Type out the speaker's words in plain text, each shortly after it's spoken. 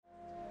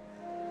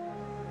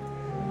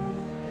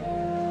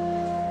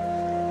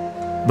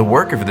The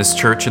work of this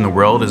church in the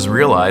world is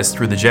realized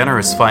through the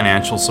generous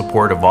financial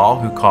support of all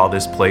who call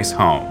this place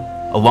home.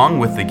 Along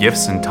with the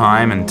gifts and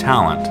time and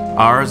talent,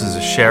 ours is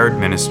a shared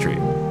ministry.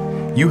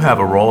 You have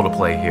a role to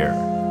play here.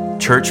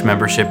 Church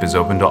membership is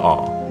open to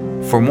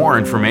all. For more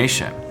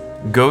information,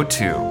 go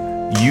to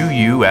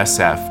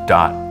uusf.org.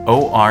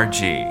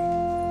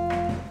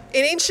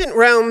 In ancient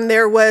Rome,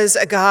 there was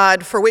a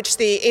god for which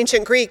the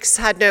ancient Greeks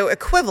had no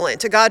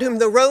equivalent, a god whom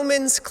the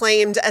Romans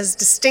claimed as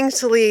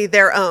distinctly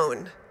their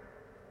own,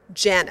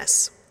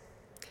 Janus.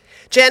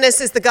 Janus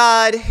is the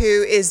god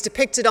who is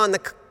depicted on the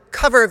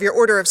cover of your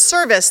order of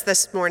service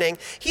this morning.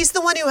 He's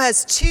the one who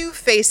has two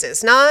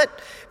faces, not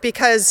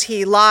because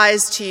he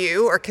lies to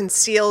you or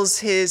conceals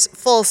his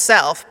full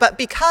self, but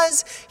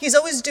because he's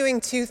always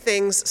doing two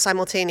things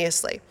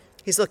simultaneously.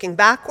 He's looking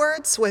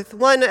backwards with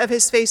one of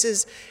his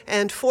faces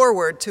and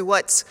forward to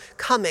what's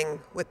coming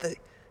with the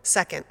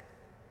second.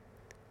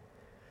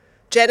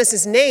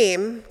 Janus's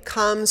name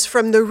comes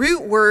from the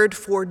root word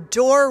for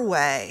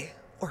doorway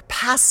or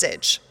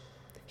passage.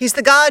 He's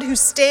the god who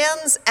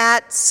stands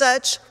at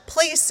such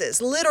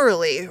places,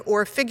 literally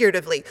or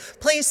figuratively,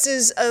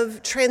 places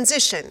of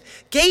transition,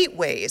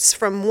 gateways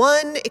from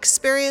one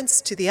experience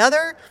to the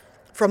other,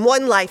 from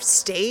one life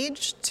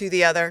stage to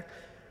the other,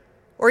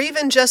 or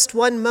even just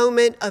one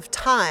moment of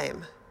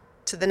time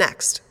to the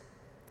next.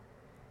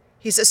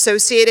 He's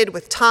associated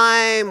with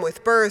time,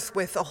 with birth,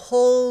 with a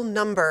whole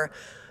number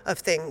of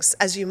things,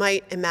 as you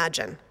might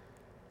imagine.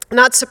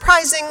 Not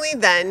surprisingly,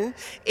 then,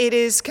 it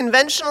is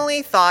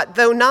conventionally thought,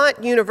 though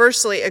not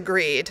universally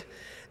agreed,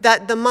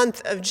 that the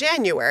month of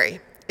January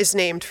is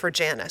named for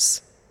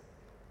Janus.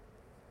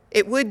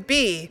 It would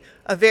be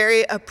a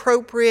very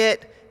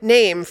appropriate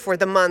name for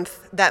the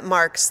month that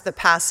marks the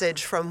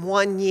passage from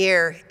one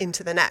year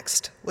into the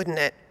next, wouldn't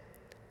it?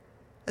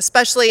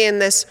 Especially in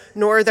this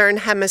northern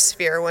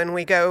hemisphere when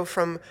we go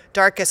from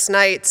darkest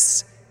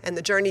nights and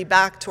the journey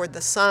back toward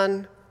the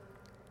sun.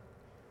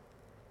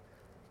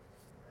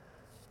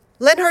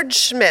 Leonhard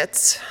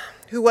Schmitz,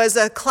 who was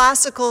a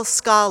classical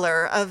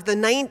scholar of the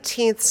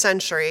 19th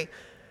century,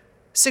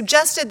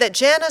 suggested that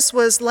Janus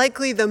was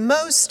likely the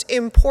most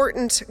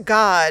important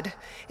god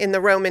in the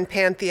Roman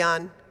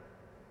pantheon.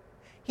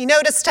 He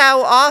noticed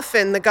how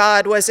often the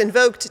god was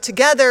invoked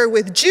together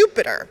with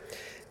Jupiter,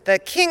 the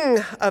king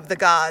of the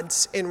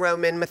gods in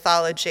Roman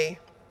mythology.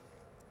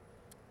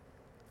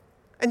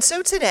 And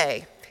so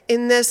today,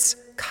 in this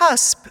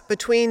cusp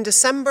between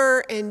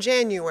December and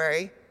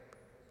January,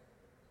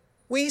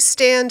 we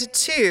stand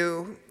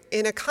too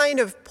in a kind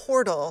of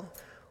portal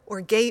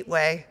or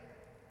gateway.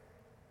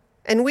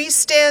 And we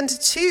stand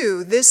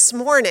too this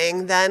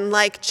morning then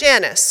like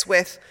Janus,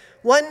 with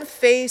one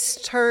face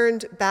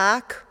turned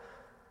back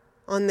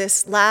on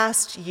this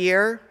last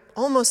year,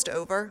 almost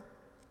over,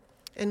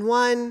 and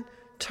one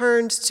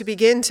turned to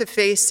begin to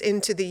face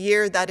into the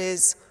year that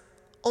is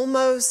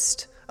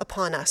almost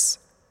upon us.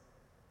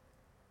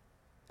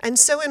 And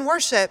so in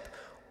worship,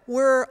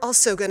 we're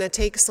also going to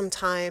take some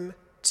time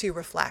to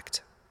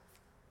reflect.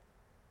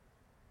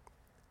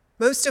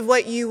 Most of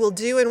what you will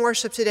do in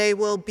worship today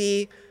will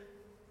be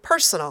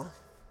personal,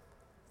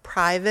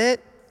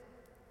 private.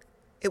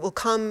 It will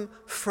come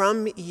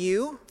from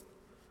you.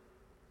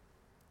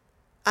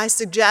 I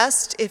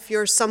suggest, if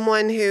you're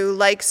someone who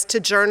likes to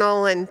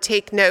journal and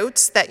take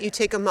notes, that you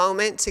take a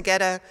moment to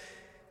get a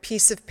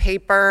piece of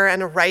paper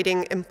and a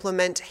writing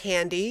implement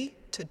handy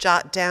to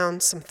jot down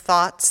some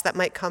thoughts that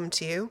might come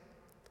to you.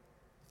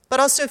 But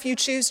also, if you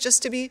choose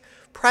just to be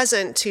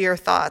present to your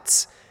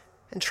thoughts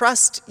and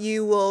trust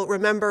you will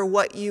remember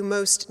what you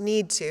most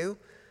need to,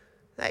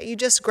 that you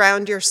just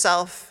ground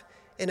yourself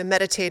in a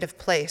meditative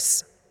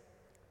place.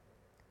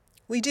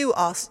 We do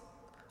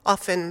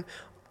often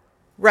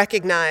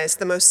recognize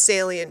the most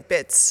salient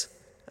bits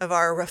of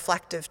our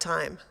reflective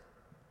time.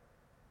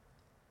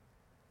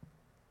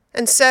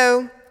 And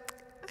so,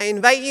 I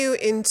invite you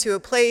into a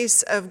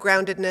place of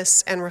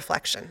groundedness and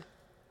reflection.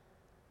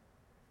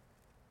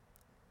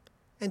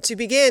 And to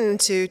begin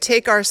to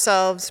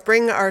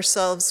bring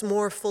ourselves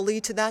more fully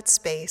to that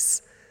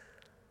space,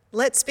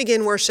 let's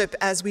begin worship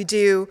as we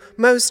do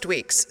most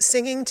weeks,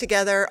 singing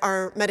together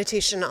our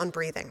meditation on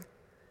breathing.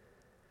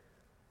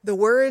 The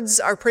words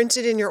are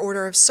printed in your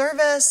order of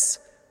service,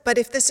 but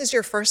if this is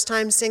your first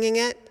time singing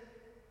it,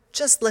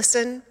 just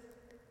listen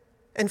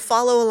and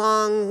follow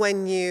along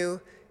when you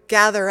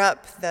gather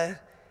up the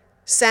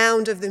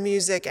sound of the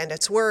music and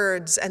its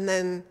words, and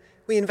then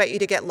we invite you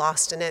to get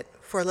lost in it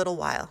for a little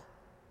while.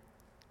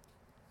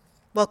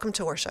 Welcome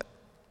to worship.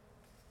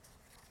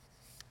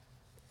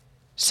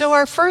 So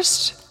our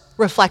first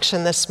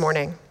reflection this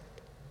morning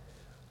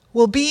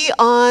will be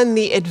on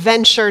the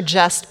adventure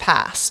just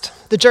past,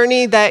 the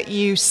journey that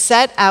you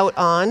set out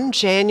on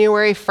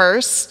January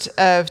 1st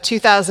of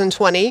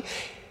 2020,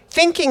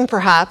 thinking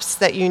perhaps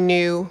that you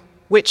knew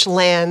which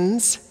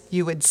lands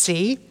you would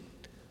see,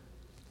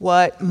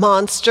 what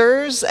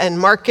monsters and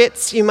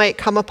markets you might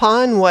come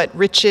upon, what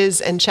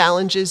riches and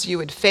challenges you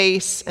would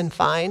face and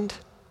find.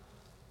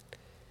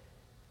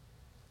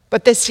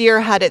 But this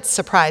year had its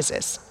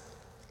surprises.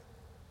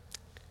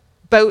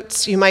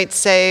 Boats, you might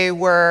say,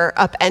 were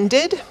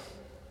upended,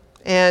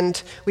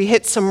 and we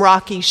hit some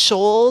rocky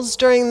shoals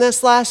during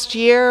this last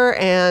year,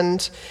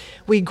 and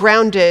we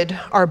grounded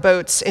our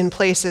boats in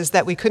places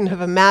that we couldn't have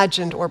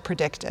imagined or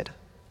predicted.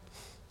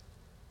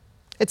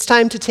 It's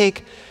time to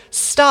take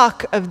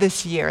stock of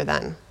this year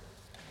then,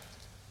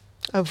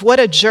 of what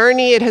a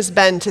journey it has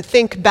been to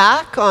think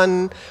back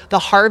on the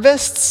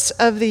harvests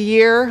of the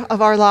year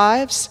of our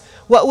lives,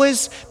 what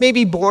was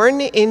maybe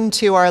born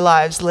into our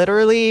lives,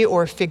 literally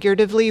or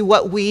figuratively,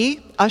 what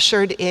we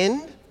ushered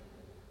in,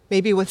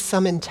 maybe with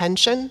some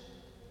intention.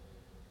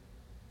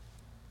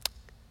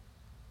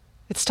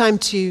 It's time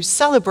to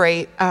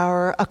celebrate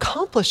our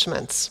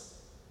accomplishments.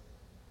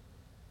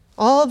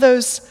 All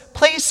those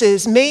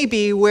places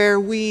maybe where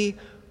we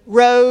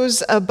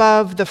rose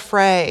above the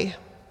fray.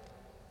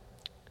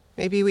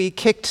 Maybe we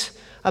kicked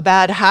a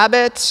bad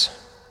habit,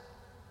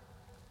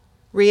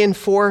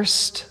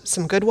 reinforced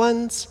some good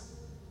ones,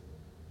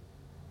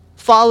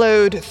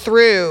 followed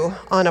through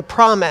on a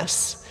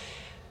promise,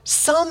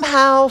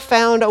 somehow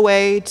found a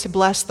way to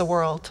bless the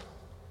world.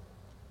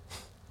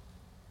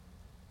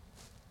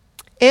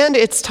 And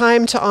it's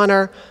time to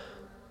honor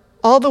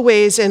all the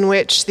ways in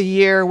which the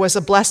year was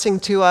a blessing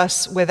to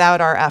us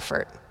without our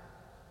effort.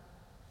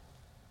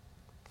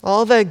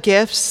 All the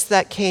gifts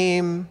that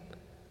came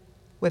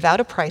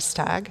without a price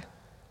tag,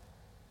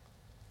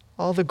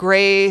 all the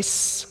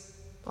grace,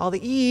 all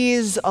the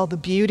ease, all the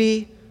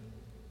beauty,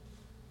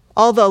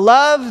 all the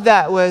love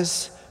that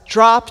was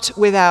dropped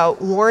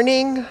without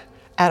warning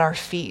at our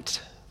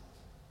feet.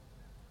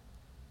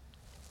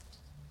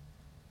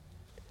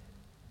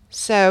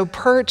 So,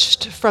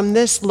 perched from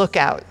this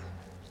lookout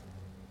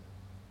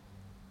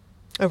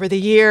over the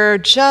year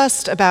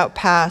just about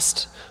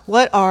past,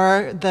 what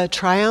are the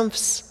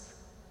triumphs?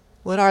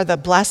 What are the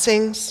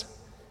blessings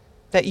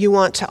that you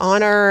want to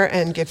honor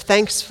and give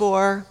thanks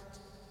for?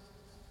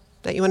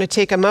 That you want to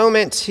take a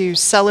moment to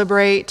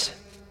celebrate?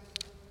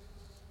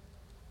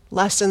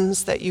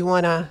 Lessons that you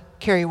want to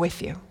carry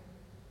with you?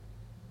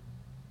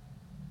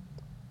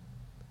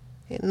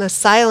 In the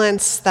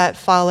silence that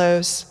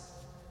follows,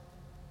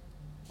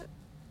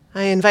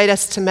 I invite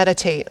us to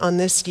meditate on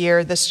this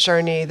year, this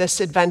journey,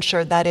 this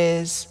adventure that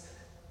is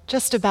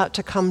just about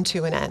to come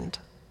to an end.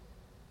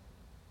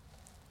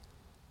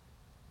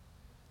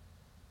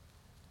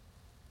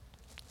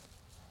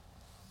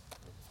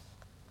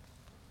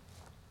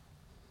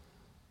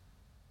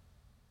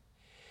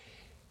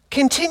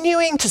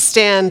 Continuing to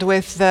stand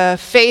with the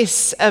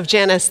face of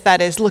Janice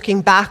that is looking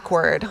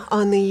backward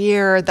on the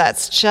year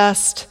that's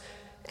just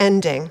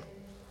ending,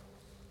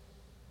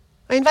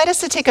 I invite us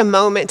to take a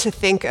moment to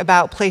think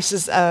about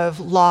places of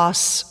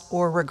loss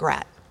or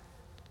regret.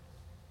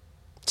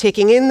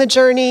 Taking in the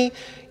journey,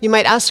 you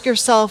might ask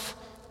yourself,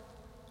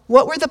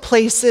 what were the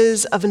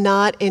places of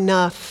not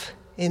enough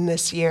in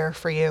this year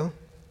for you?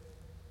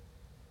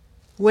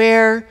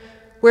 Where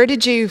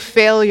did you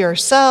fail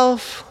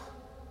yourself?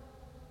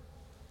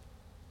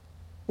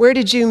 Where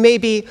did you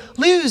maybe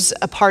lose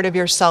a part of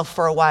yourself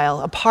for a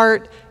while, a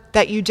part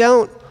that you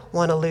don't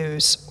want to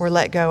lose or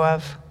let go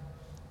of?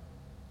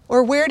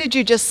 Or where did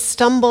you just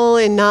stumble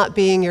in not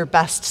being your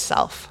best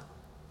self?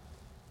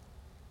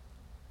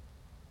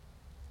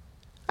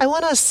 I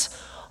want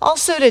us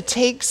also to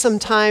take some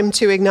time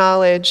to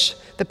acknowledge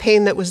the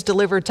pain that was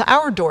delivered to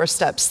our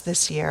doorsteps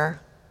this year,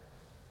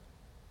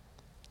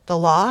 the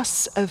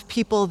loss of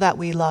people that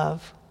we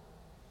love,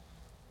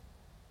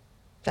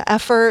 the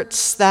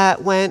efforts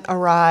that went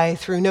awry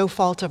through no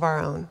fault of our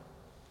own,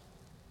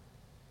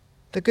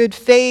 the good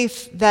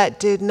faith that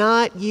did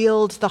not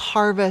yield the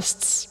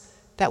harvests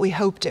that we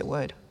hoped it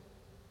would.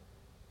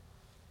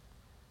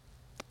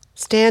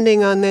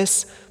 Standing on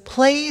this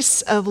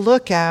place of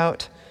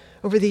lookout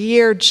over the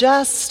year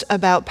just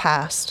about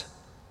past,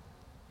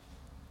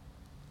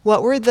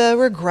 what were the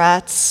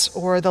regrets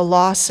or the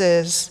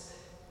losses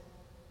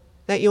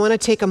that you want to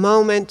take a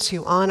moment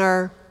to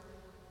honor,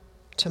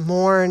 to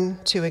mourn,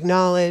 to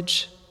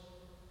acknowledge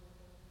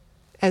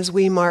as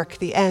we mark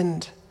the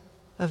end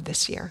of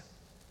this year?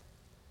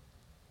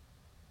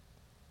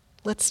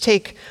 Let's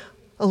take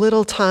a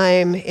little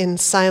time in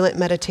silent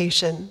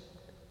meditation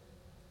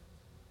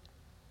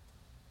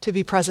to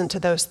be present to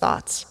those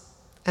thoughts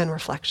and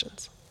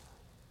reflections.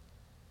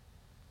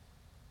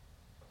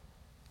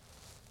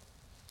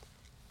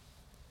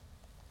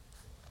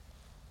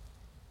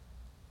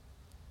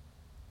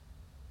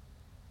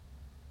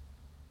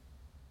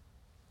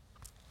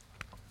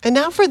 And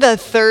now for the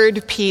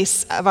third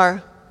piece of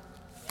our...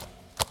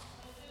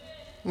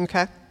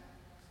 Okay.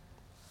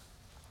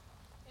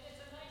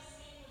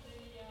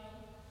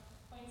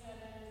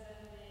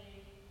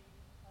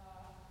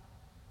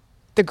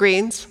 The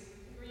greens?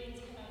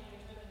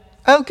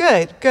 Oh,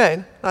 good.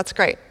 That's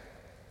great.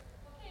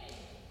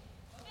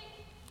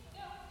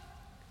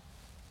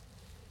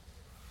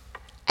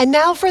 And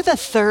now for the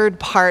third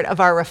part of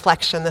our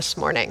reflection this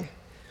morning.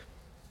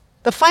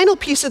 The final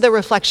piece of the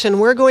reflection,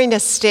 we're going to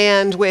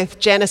stand with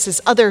Janice's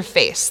other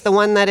face, the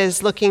one that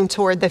is looking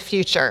toward the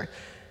future,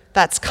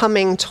 that's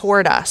coming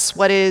toward us,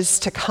 what is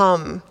to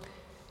come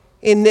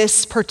in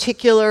this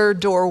particular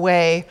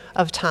doorway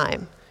of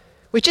time,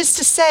 which is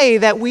to say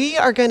that we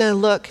are going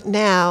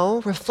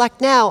to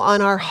reflect now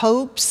on our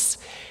hopes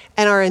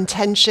and our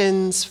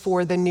intentions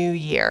for the new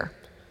year.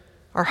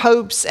 Our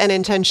hopes and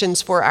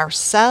intentions for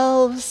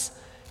ourselves,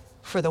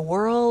 for the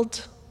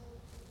world.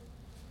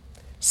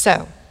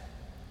 So,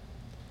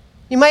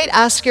 you might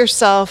ask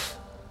yourself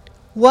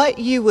what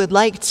you would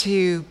like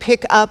to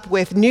pick up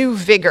with new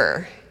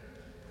vigor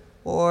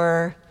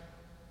or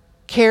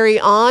carry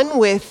on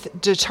with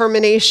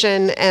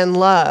determination and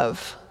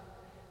love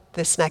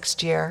this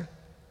next year.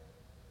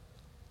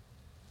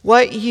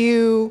 What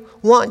you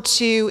want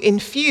to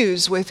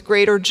infuse with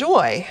greater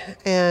joy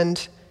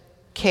and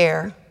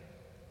care.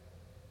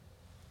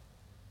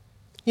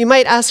 You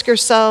might ask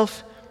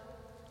yourself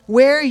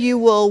where you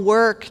will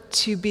work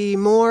to be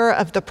more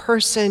of the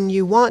person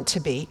you want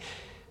to be.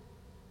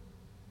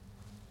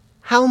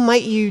 How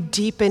might you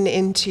deepen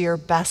into your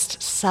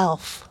best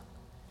self?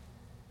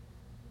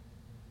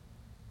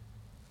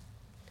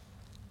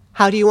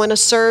 How do you want to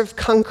serve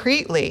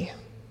concretely?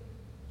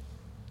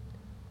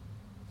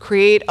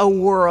 Create a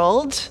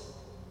world,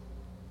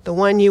 the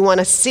one you want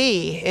to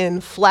see in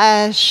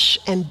flesh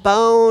and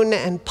bone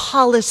and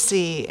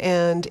policy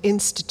and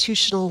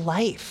institutional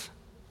life.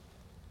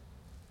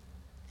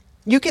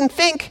 You can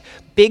think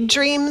big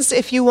dreams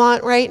if you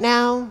want right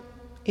now,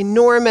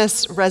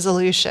 enormous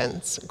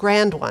resolutions,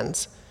 grand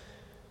ones,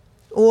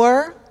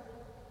 or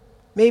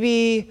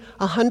maybe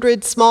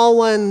 100 small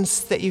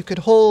ones that you could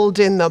hold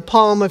in the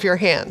palm of your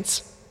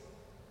hands.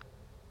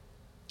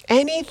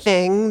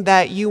 Anything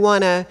that you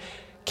want to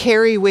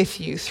carry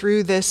with you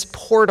through this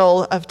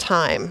portal of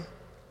time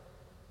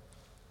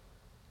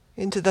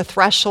into the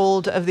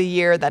threshold of the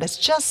year that is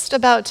just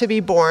about to be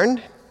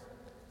born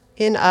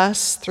in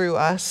us, through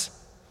us.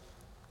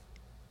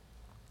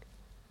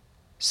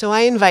 So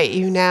I invite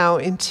you now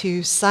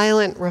into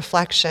silent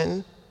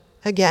reflection,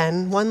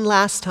 again, one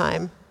last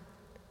time,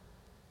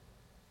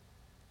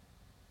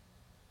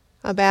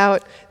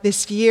 about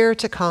this year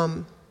to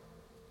come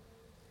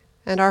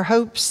and our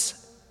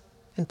hopes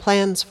and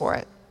plans for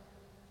it.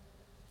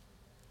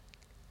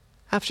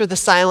 After the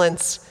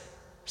silence,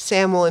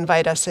 Sam will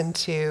invite us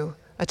into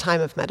a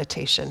time of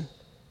meditation.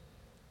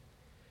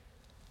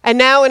 And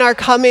now in our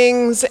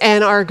comings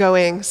and our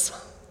goings,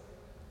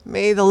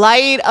 may the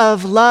light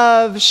of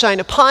love shine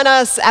upon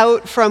us,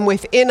 out from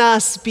within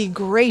us, be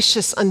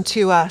gracious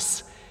unto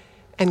us,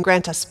 and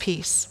grant us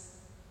peace.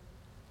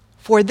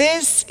 For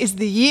this is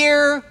the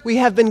year we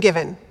have been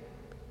given,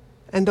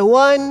 and the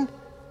one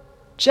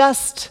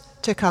just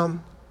to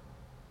come.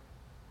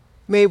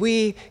 May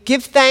we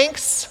give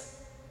thanks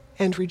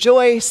and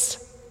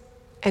rejoice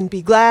and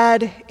be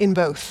glad in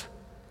both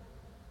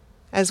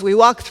as we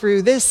walk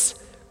through this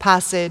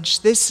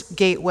passage, this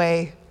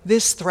gateway,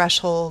 this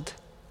threshold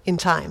in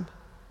time.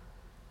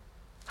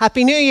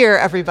 Happy New Year,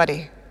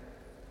 everybody.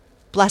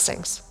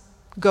 Blessings.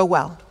 Go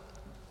well.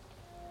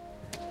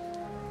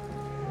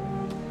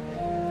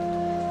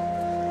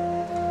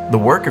 The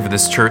work of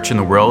this church in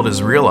the world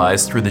is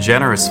realized through the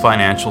generous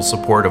financial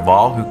support of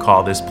all who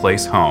call this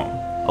place home.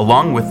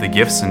 Along with the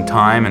gifts and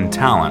time and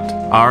talent,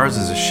 ours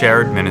is a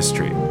shared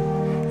ministry.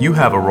 You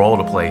have a role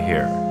to play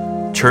here.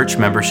 Church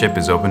membership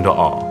is open to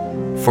all.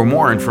 For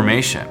more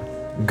information,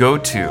 go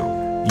to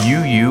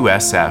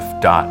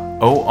uusf.org.